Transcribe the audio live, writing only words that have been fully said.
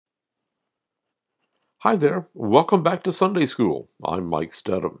Hi there. Welcome back to Sunday School. I'm Mike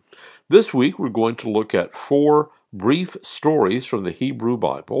Stedham. This week we're going to look at 4 brief stories from the Hebrew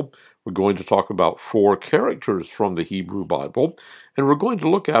Bible. We're going to talk about 4 characters from the Hebrew Bible, and we're going to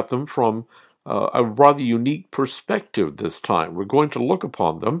look at them from a rather unique perspective this time. We're going to look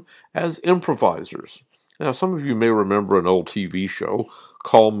upon them as improvisers. Now, some of you may remember an old TV show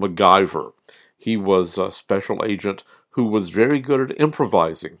called MacGyver. He was a special agent who was very good at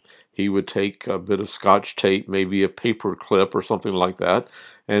improvising. He would take a bit of scotch tape, maybe a paper clip or something like that,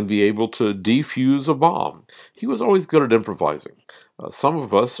 and be able to defuse a bomb. He was always good at improvising. Some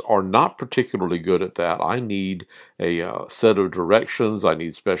of us are not particularly good at that. I need a set of directions. I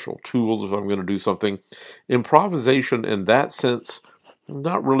need special tools if I'm going to do something. Improvisation in that sense,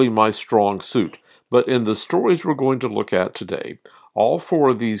 not really my strong suit. But in the stories we're going to look at today, all 4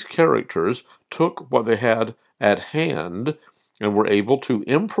 of these characters took what they had at hand and were able to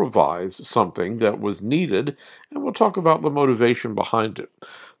improvise something that was needed, and we'll talk about the motivation behind it.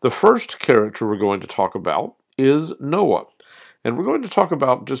 The first character we're going to talk about is Noah, and we're going to talk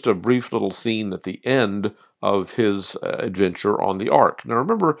about just a brief little scene at the end of his adventure on the ark. Now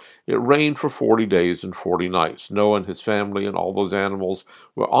remember, it rained for 40 days and 40 nights. Noah and his family and all those animals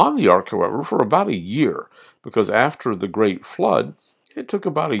were on the ark, however, for about a year, because after the great flood, it took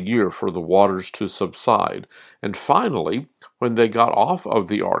about a year for the waters to subside. And finally, when they got off of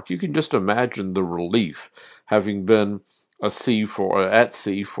the ark, you can just imagine the relief, having been at sea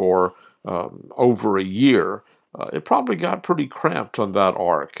for over a year. It probably got pretty cramped on that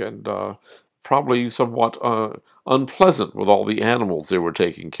ark, and probably somewhat unpleasant with all the animals they were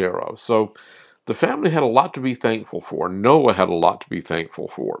taking care of. So the family had a lot to be thankful for. Noah had a lot to be thankful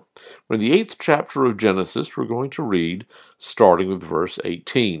for. In the 8th chapter of Genesis, we're going to read, starting with verse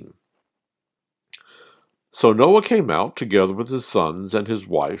 18. So Noah came out together with his sons and his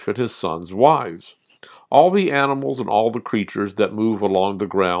wife and his sons' wives. All the animals and all the creatures that move along the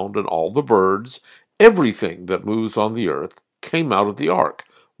ground and all the birds, everything that moves on the earth, came out of the ark,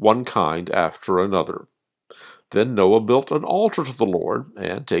 one kind after another. Then Noah built an altar to the Lord,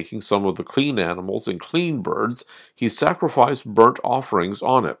 and taking some of the clean animals and clean birds, he sacrificed burnt offerings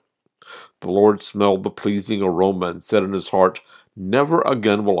on it. The Lord smelled the pleasing aroma and said in his heart, Never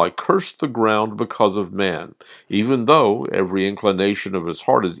again will I curse the ground because of man, even though every inclination of his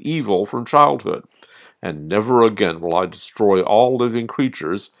heart is evil from childhood. And never again will I destroy all living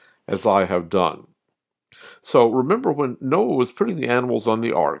creatures as I have done. So remember, when Noah was putting the animals on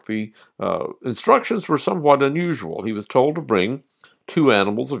the ark, the instructions were somewhat unusual. He was told to bring 2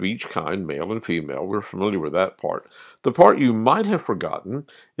 animals of each kind, male and female. We're familiar with that part. The part you might have forgotten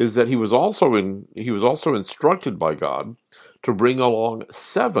is that he was also instructed by God to bring along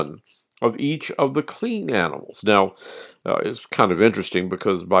 7 of each of the clean animals. Now, it's kind of interesting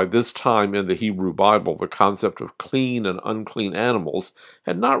because by this time in the Hebrew Bible, the concept of clean and unclean animals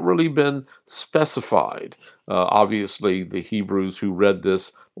had not really been specified. Obviously, the Hebrews who read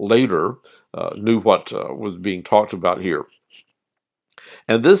this later knew what was being talked about here.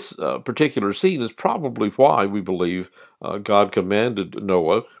 And this particular scene is probably why we believe God commanded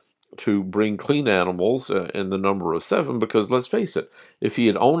Noah to bring clean animals in the number of 7, because let's face it, if he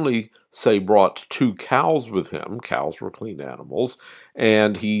had only, say, brought 2 cows with him, cows were clean animals,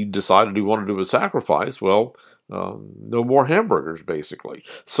 and he decided he wanted to do a sacrifice, well, no more hamburgers, basically.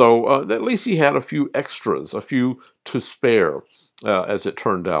 So at least he had a few extras, a few to spare, as it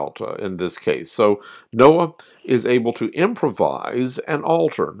turned out in this case. So Noah is able to improvise an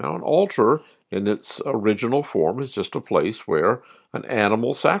altar. Now, an altar in its original form is just a place where an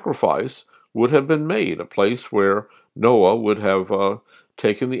animal sacrifice would have been made, a place where Noah would have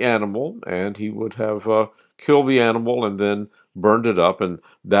taken the animal and he would have killed the animal and then burned it up, and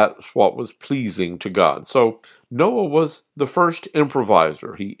that's what was pleasing to God. So Noah was the first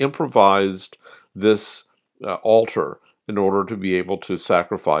improviser. He improvised this altar in order to be able to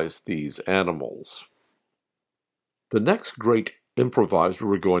sacrifice these animals. The next great improviser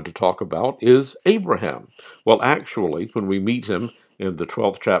we're going to talk about is Abraham. Well, actually, when we meet him in the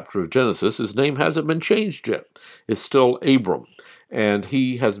 12th chapter of Genesis, his name hasn't been changed yet. It's still Abram. And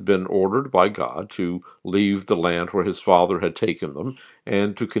he has been ordered by God to leave the land where his father had taken them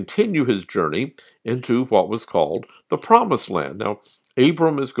and to continue his journey into what was called the Promised Land. Now,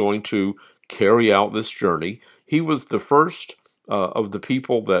 Abram is going to carry out this journey. He was the first of the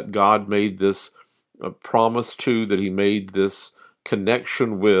people that God made this promise to, that he made this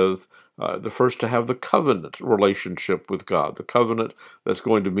connection with, the first to have the covenant relationship with God, the covenant that's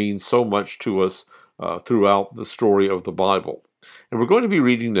going to mean so much to us throughout the story of the Bible. And we're going to be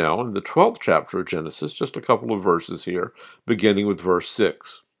reading now in the 12th chapter of Genesis, just a couple of verses here, beginning with verse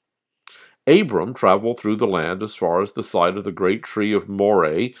 6. Abram traveled through the land as far as the site of the great tree of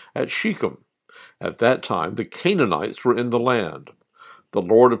Moreh at Shechem. At that time the Canaanites were in the land. The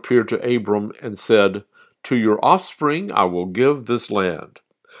Lord appeared to Abram and said, "To your offspring I will give this land."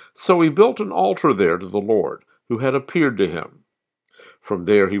 So he built an altar there to the Lord, who had appeared to him. From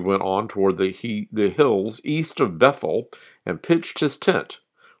there he went on toward the hills east of Bethel and pitched his tent,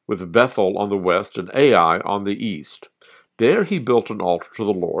 with Bethel on the west and Ai on the east. There he built an altar to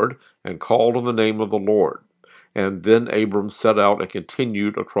the Lord and called on the name of the Lord. And then Abram set out and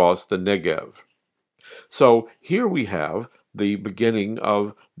continued across the Negev. So here we have the beginning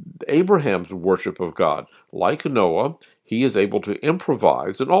of Abraham's worship of God. Like Noah, he is able to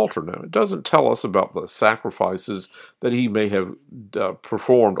improvise an altar. Now, it doesn't tell us about the sacrifices that he may have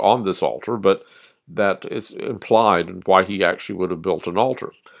performed on this altar, but that is implied in why he actually would have built an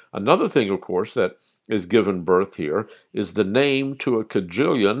altar. Another thing, of course, that is given birth here is the name to a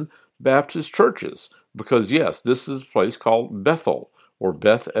cajillion Baptist churches. Because, yes, this is a place called Bethel, or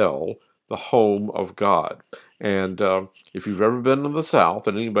Bethel, the home of God. And if you've ever been in the South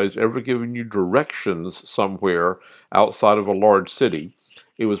and anybody's ever given you directions somewhere outside of a large city,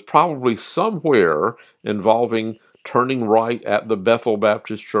 it was probably somewhere involving turning right at the Bethel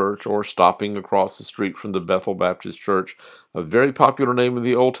Baptist Church or stopping across the street from the Bethel Baptist Church, a very popular name in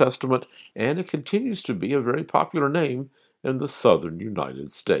the Old Testament, and it continues to be a very popular name in the southern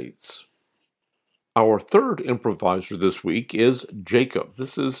United States. Our third improviser this week is Jacob.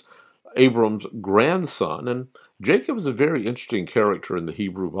 This is Abram's grandson, and Jacob is a very interesting character in the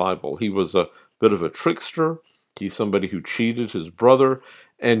Hebrew Bible. He was a bit of a trickster. He's somebody who cheated his brother,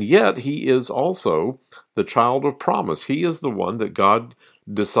 and yet he is also the child of promise. He is the one that God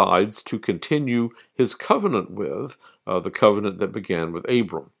decides to continue his covenant with, the covenant that began with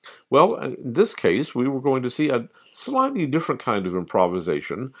Abram. Well, in this case, we were going to see a slightly different kind of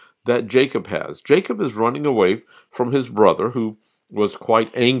improvisation that Jacob has. Jacob is running away from his brother, who was quite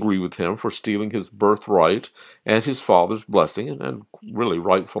angry with him for stealing his birthright and his father's blessing, and really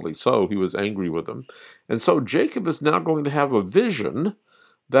rightfully so. He was angry with him. And so Jacob is now going to have a vision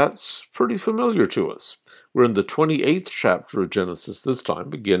that's pretty familiar to us. We're in the 28th chapter of Genesis this time,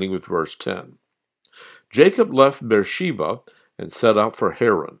 beginning with verse 10. Jacob left Beersheba and set out for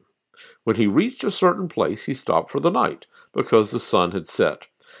Haran. When he reached a certain place, he stopped for the night, because the sun had set.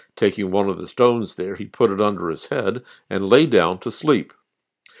 Taking one of the stones there, he put it under his head and lay down to sleep.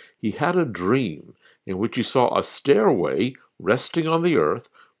 He had a dream in which he saw a stairway resting on the earth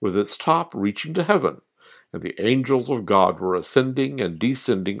with its top reaching to heaven, and the angels of God were ascending and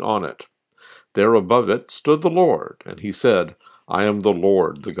descending on it. There above it stood the Lord, and he said, "I am the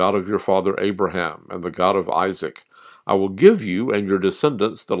Lord, the God of your father Abraham, and the God of Isaac. I will give you and your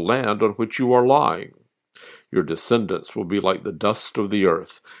descendants the land on which you are lying. Your descendants will be like the dust of the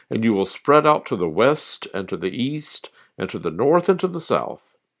earth, and you will spread out to the west and to the east and to the north and to the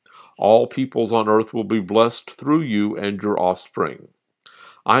south. All peoples on earth will be blessed through you and your offspring.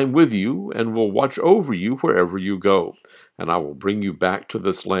 I am with you and will watch over you wherever you go, and I will bring you back to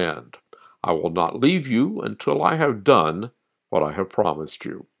this land. I will not leave you until I have done what I have promised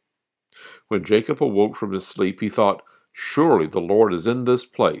you." When Jacob awoke from his sleep, he thought, "Surely the Lord is in this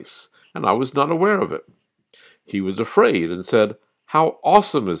place, and I was not aware of it." He was afraid and said, "How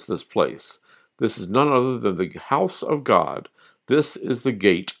awesome is this place! This is none other than the house of God. This is the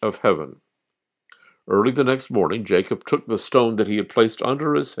gate of heaven." Early the next morning, Jacob took the stone that he had placed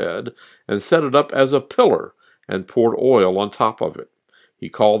under his head and set it up as a pillar and poured oil on top of it. He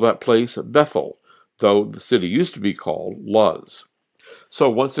called that place Bethel, though the city used to be called Luz. So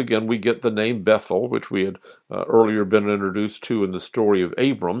once again, we get the name Bethel, which we had earlier been introduced to in the story of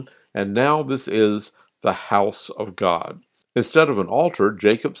Abram, and now this is the house of God. Instead of an altar,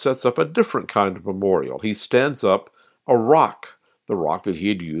 Jacob sets up a different kind of memorial. He stands up a rock, the rock that he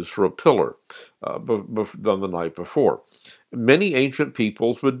had used for a pillar done the night before. Many ancient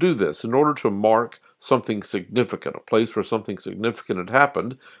peoples would do this in order to mark something significant, a place where something significant had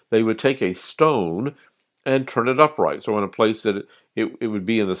happened. They would take a stone and turn it upright. So in a place that it would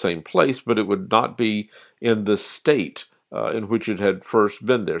be in the same place, but it would not be in the state in which it had first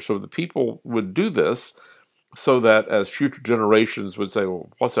been there. So the people would do this so that as future generations would say,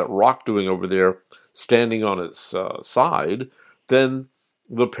 "Well, what's that rock doing over there standing on its side?" then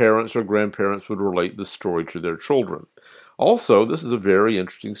the parents or grandparents would relate the story to their children. Also, this is a very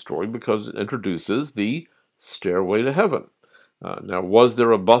interesting story because it introduces the stairway to heaven. Now, was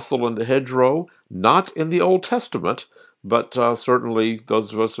there a bustle in the hedgerow? Not in the Old Testament, but certainly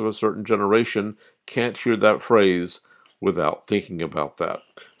those of us of a certain generation can't hear that phrase without thinking about that.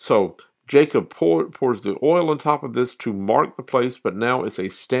 So Jacob pours the oil on top of this to mark the place, but now it's a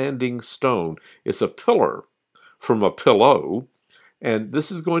standing stone. It's a pillar from a pillow, and this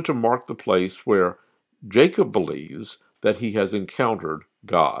is going to mark the place where Jacob believes that he has encountered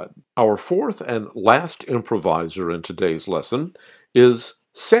God. Our fourth and last improviser in today's lesson is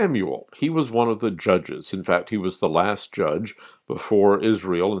Samuel. He was one of the judges. In fact, he was the last judge before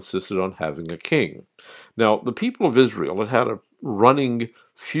Israel insisted on having a king. Now, the people of Israel had had a running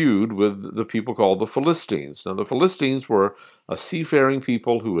feud with the people called the Philistines. Now, the Philistines were a seafaring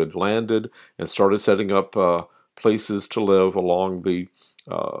people who had landed and started setting up places to live along the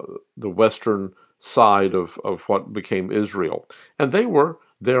western side of what became Israel. And they were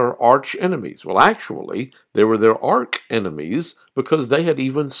their arch enemies. Well, actually, they were their arch enemies because they had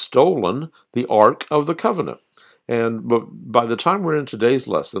even stolen the Ark of the Covenant. And by the time we're in today's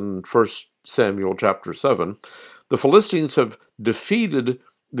lesson, 1 Samuel chapter 7, the Philistines have defeated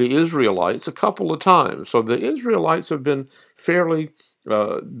the Israelites a couple of times. So the Israelites have been fairly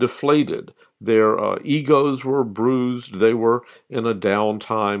deflated. Their egos were bruised. They were in a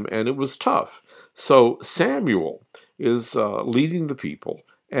downtime, and it was tough. So Samuel is leading the people,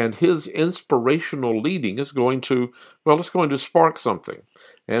 and his inspirational leading is going to, well, it's going to spark something.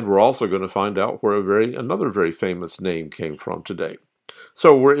 And we're also going to find out where another very famous name came from today.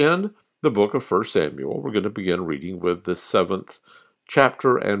 So we're in the book of 1 Samuel. We're going to begin reading with the 7th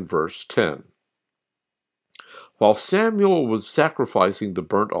chapter and verse 10. While Samuel was sacrificing the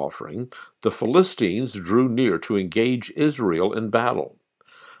burnt offering, the Philistines drew near to engage Israel in battle.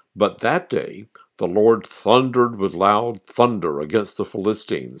 But that day the Lord thundered with loud thunder against the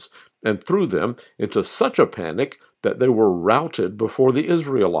Philistines, and threw them into such a panic that they were routed before the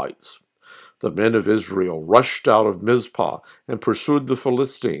Israelites. The men of Israel rushed out of Mizpah and pursued the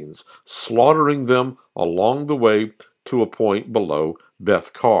Philistines, slaughtering them along the way to a point below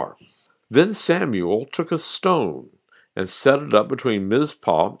Beth-kar. Then Samuel took a stone and set it up between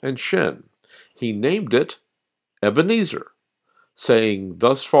Mizpah and Shen. He named it Ebenezer, saying,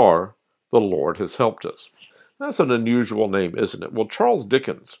 "Thus far the Lord has helped us." That's an unusual name, isn't it? Well, Charles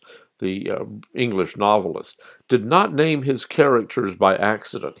Dickens, the English novelist, did not name his characters by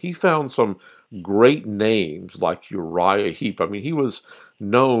accident. He found some great names like Uriah Heep. I mean, he was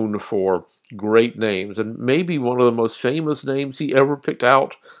known for great names, and maybe one of the most famous names he ever picked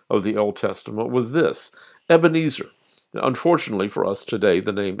out of the Old Testament was this, Ebenezer. Unfortunately for us today,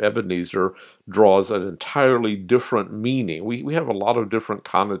 the name Ebenezer draws an entirely different meaning. We have a lot of different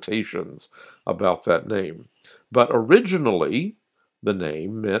connotations about that name. But originally, the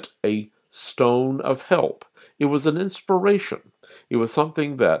name meant a stone of help. It was an inspiration. It was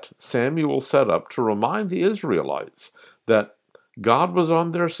something that Samuel set up to remind the Israelites that God was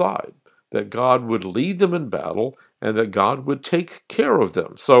on their side, that God would lead them in battle, and that God would take care of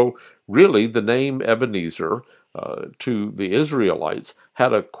them. So really, the name Ebenezer to the Israelites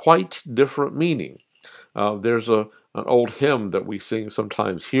had a quite different meaning. There's an old hymn that we sing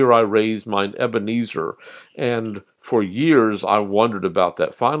sometimes, "Here I raise mine Ebenezer," and for years I wondered about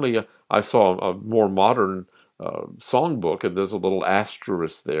that. Finally, I saw a more modern songbook, and there's a little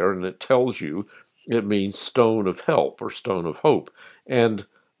asterisk there, and it tells you it means stone of help or stone of hope. And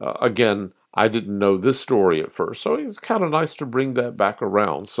again, I didn't know this story at first, so it's kind of nice to bring that back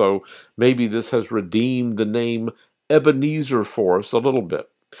around. So maybe this has redeemed the name Ebenezer for us a little bit.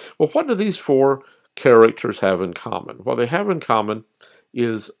 Well, what do these four characters have in common? What they have in common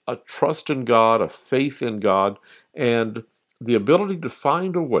is a trust in God, a faith in God, and the ability to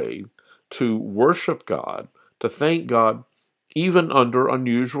find a way to worship God, to thank God, even under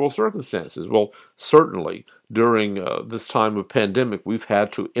unusual circumstances. Well, certainly during this time of pandemic, we've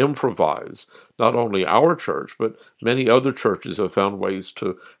had to improvise. Not only our church, but many other churches have found ways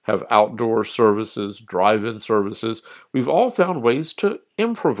to have outdoor services, drive-in services. We've all found ways to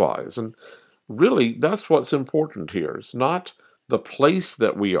improvise. And really, that's what's important here. It's not the place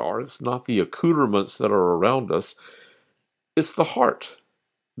that we are. It's not the accoutrements that are around us. It's the heart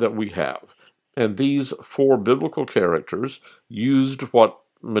that we have. And these four biblical characters used what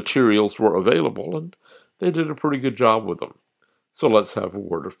materials were available, and they did a pretty good job with them. So let's have a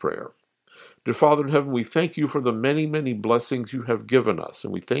word of prayer. Dear Father in heaven, we thank you for the many, many blessings you have given us,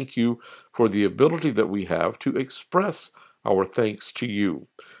 and we thank you for the ability that we have to express our thanks to you,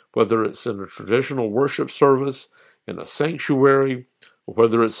 whether it's in a traditional worship service, in a sanctuary, or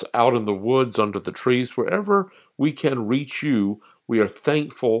whether it's out in the woods under the trees, wherever we can reach you, we are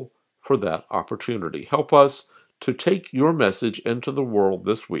thankful for that opportunity. Help us to take your message into the world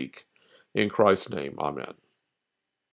this week. In Christ's name, amen.